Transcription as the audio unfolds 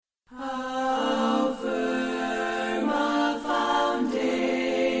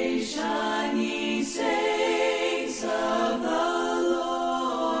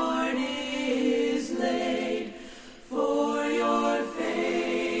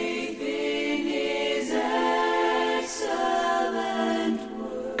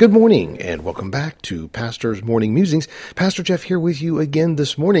Good morning, and welcome back to Pastor's Morning Musings. Pastor Jeff here with you again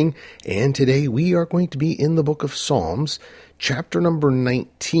this morning, and today we are going to be in the book of Psalms, chapter number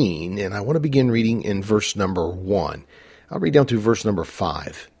 19, and I want to begin reading in verse number 1. I'll read down to verse number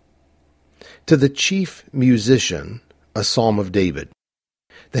 5. To the chief musician, a psalm of David.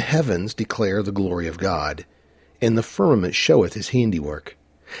 The heavens declare the glory of God, and the firmament showeth his handiwork.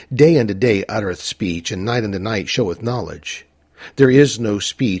 Day unto day uttereth speech, and night unto night showeth knowledge. There is no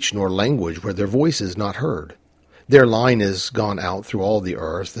speech nor language where their voice is not heard. Their line is gone out through all the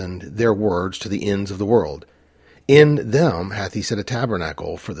earth, and their words to the ends of the world. In them hath he set a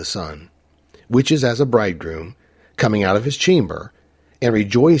tabernacle for the sun, which is as a bridegroom coming out of his chamber, and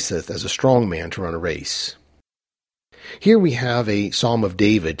rejoiceth as a strong man to run a race. Here we have a psalm of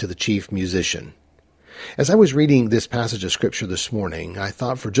David to the chief musician. As I was reading this passage of Scripture this morning, I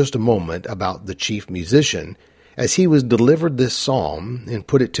thought for just a moment about the chief musician as he was delivered this psalm and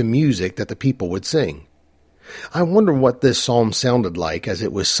put it to music that the people would sing. I wonder what this psalm sounded like as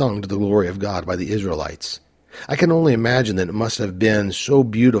it was sung to the glory of God by the Israelites. I can only imagine that it must have been so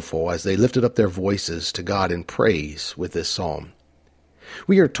beautiful as they lifted up their voices to God in praise with this psalm.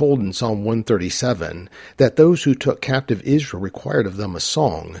 We are told in Psalm 137 that those who took captive Israel required of them a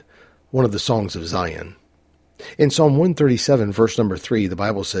song, one of the songs of Zion. In Psalm 137, verse number 3, the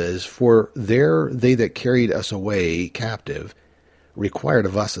Bible says, For there they that carried us away captive required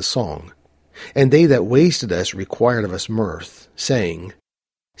of us a song, and they that wasted us required of us mirth, saying,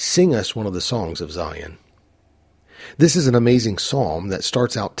 Sing us one of the songs of Zion. This is an amazing psalm that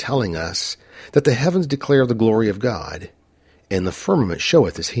starts out telling us that the heavens declare the glory of God, and the firmament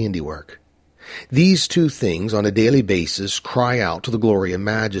showeth his handiwork. These two things on a daily basis cry out to the glory and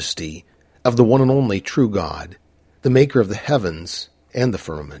majesty of the one and only true God, the maker of the heavens and the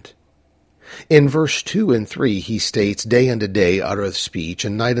firmament. In verse 2 and 3 he states, Day unto day uttereth speech,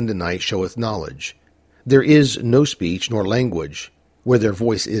 and night unto night showeth knowledge. There is no speech nor language where their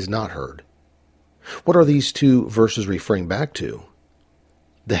voice is not heard. What are these two verses referring back to?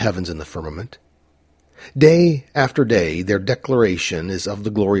 The heavens and the firmament. Day after day their declaration is of the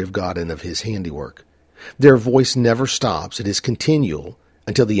glory of God and of his handiwork. Their voice never stops, it is continual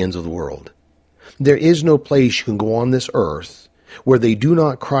until the ends of the world. There is no place you can go on this earth where they do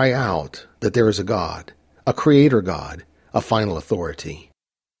not cry out that there is a God, a creator God, a final authority.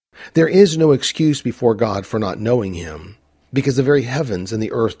 There is no excuse before God for not knowing him, because the very heavens and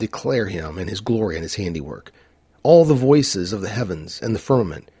the earth declare him and his glory and his handiwork. All the voices of the heavens and the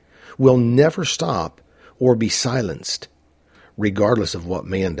firmament will never stop or be silenced, regardless of what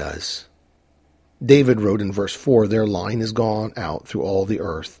man does. David wrote in verse 4, Their line is gone out through all the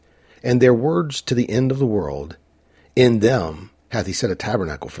earth, and their words to the end of the world. In them hath he set a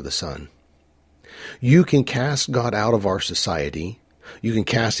tabernacle for the sun. You can cast God out of our society. You can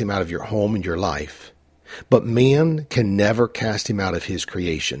cast him out of your home and your life. But man can never cast him out of his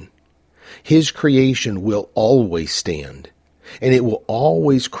creation. His creation will always stand, and it will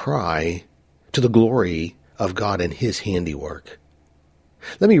always cry to the glory of God and his handiwork.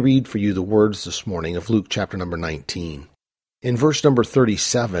 Let me read for you the words this morning of Luke chapter number 19. In verse number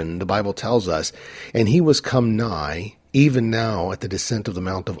 37, the Bible tells us, And he was come nigh, even now at the descent of the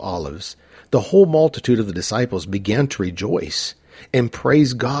Mount of Olives. The whole multitude of the disciples began to rejoice and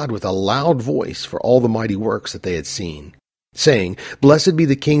praise God with a loud voice for all the mighty works that they had seen, saying, Blessed be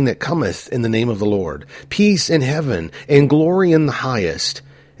the King that cometh in the name of the Lord, peace in heaven, and glory in the highest.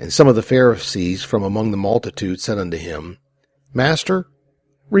 And some of the Pharisees from among the multitude said unto him, Master,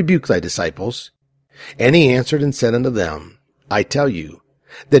 rebuke thy disciples. And he answered and said unto them, I tell you,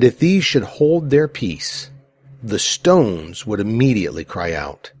 that if these should hold their peace, the stones would immediately cry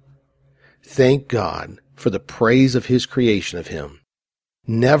out. Thank God for the praise of his creation of him,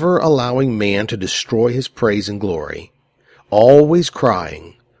 never allowing man to destroy his praise and glory, always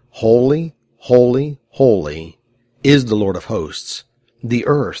crying, Holy, holy, holy is the Lord of hosts. The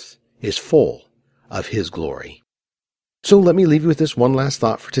earth is full of his glory. So let me leave you with this one last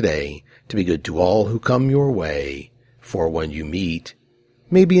thought for today, to be good to all who come your way, for when you meet,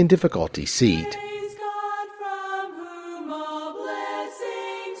 may be in difficulty seat. Praise God from whom all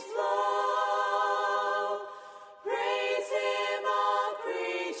blessings flow. Praise him, all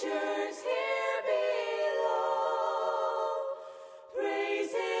creatures here below.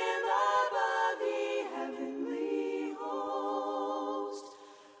 Praise him above the heavenly host.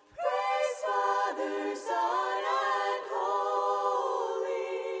 Praise Father, Son,